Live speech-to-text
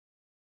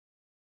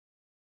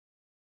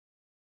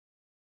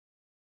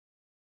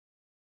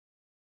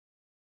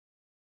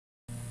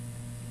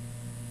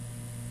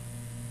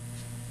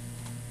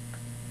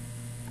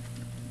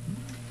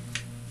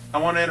I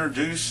want to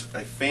introduce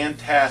a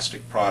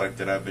fantastic product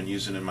that I've been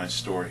using in my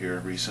store here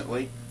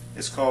recently.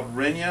 It's called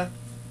Renia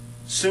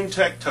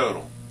Syntic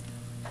TOTAL.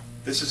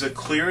 This is a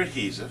clear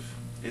adhesive.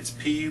 It's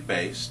PU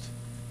based.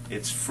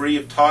 It's free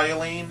of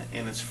toluene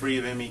and it's free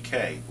of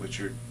MEK,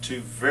 which are two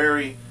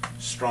very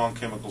strong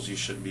chemicals you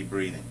shouldn't be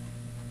breathing.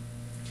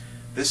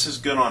 This is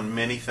good on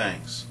many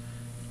things: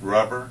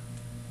 rubber,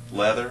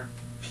 leather,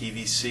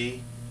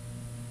 PVC.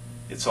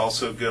 It's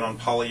also good on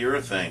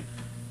polyurethane.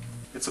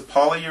 It's a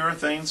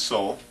polyurethane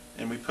sole,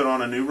 and we put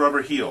on a new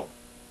rubber heel.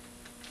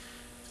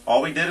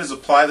 All we did is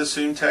apply the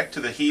Syntic to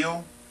the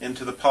heel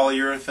into the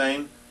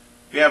polyurethane.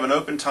 We have an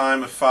open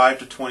time of 5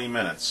 to 20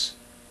 minutes.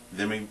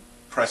 Then we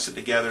press it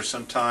together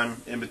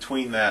sometime in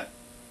between that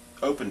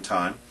open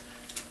time,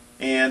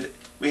 and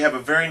we have a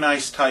very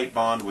nice tight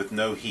bond with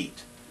no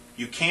heat.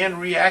 You can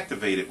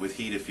reactivate it with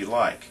heat if you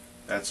like.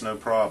 That's no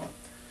problem.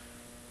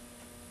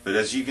 But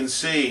as you can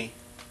see,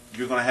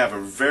 you're going to have a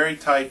very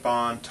tight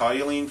bond,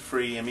 toluene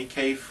free,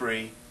 MEK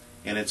free,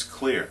 and it's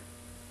clear.